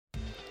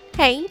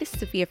Hey, this is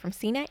Sophia from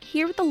CNET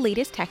here with the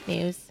latest tech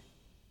news.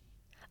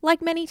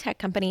 Like many tech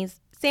companies,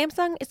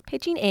 Samsung is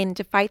pitching in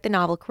to fight the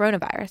novel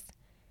coronavirus.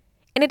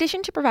 In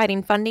addition to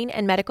providing funding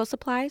and medical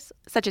supplies,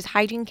 such as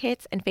hygiene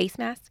kits and face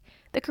masks,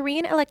 the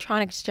Korean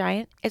electronics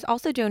giant is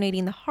also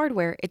donating the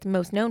hardware it's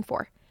most known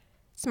for: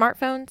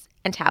 smartphones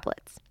and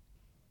tablets.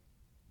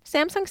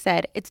 Samsung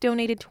said it's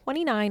donated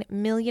 $29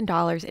 million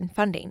in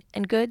funding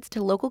and goods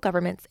to local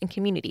governments and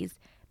communities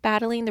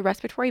battling the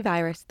respiratory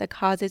virus that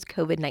causes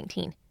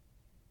COVID-19.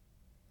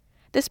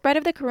 The spread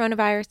of the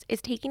coronavirus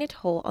is taking a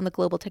toll on the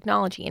global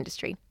technology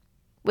industry,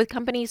 with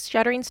companies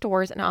shuttering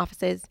stores and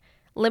offices,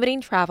 limiting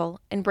travel,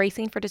 and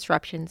bracing for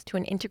disruptions to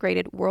an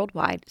integrated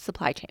worldwide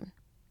supply chain.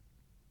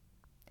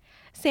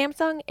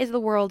 Samsung is the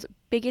world's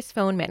biggest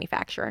phone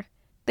manufacturer.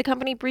 The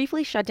company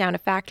briefly shut down a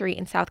factory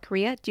in South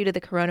Korea due to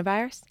the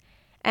coronavirus,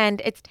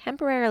 and it's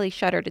temporarily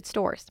shuttered its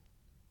stores.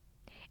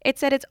 It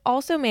said it's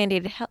also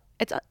mandated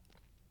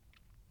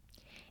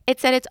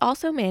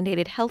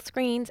health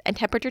screens and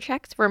temperature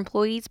checks for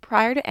employees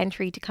prior to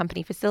entry to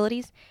company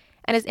facilities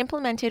and has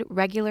implemented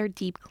regular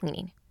deep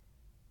cleaning.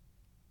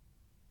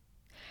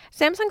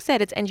 Samsung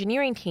said its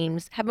engineering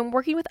teams have been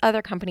working with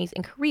other companies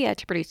in Korea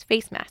to produce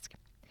face masks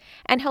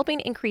and helping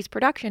increase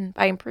production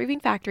by improving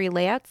factory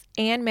layouts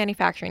and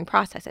manufacturing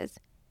processes.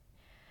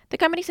 The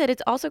company said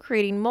it's also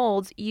creating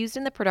molds used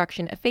in the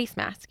production of face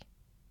masks.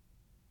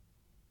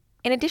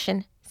 In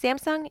addition,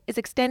 Samsung is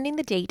extending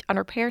the date on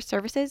repair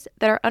services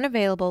that are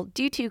unavailable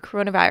due to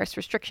coronavirus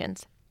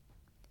restrictions.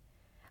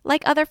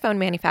 Like other phone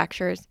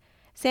manufacturers,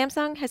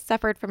 Samsung has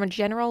suffered from a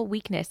general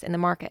weakness in the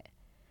market,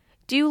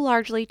 due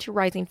largely to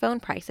rising phone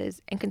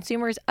prices and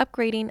consumers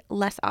upgrading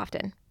less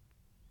often.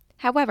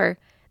 However,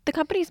 the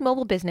company's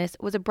mobile business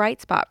was a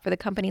bright spot for the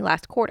company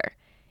last quarter,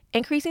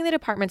 increasing the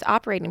department's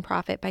operating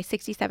profit by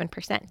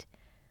 67%,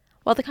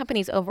 while the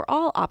company's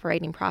overall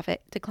operating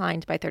profit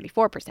declined by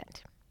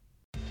 34%.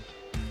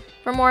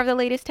 For more of the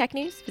latest tech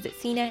news, visit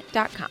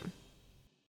cnet.com.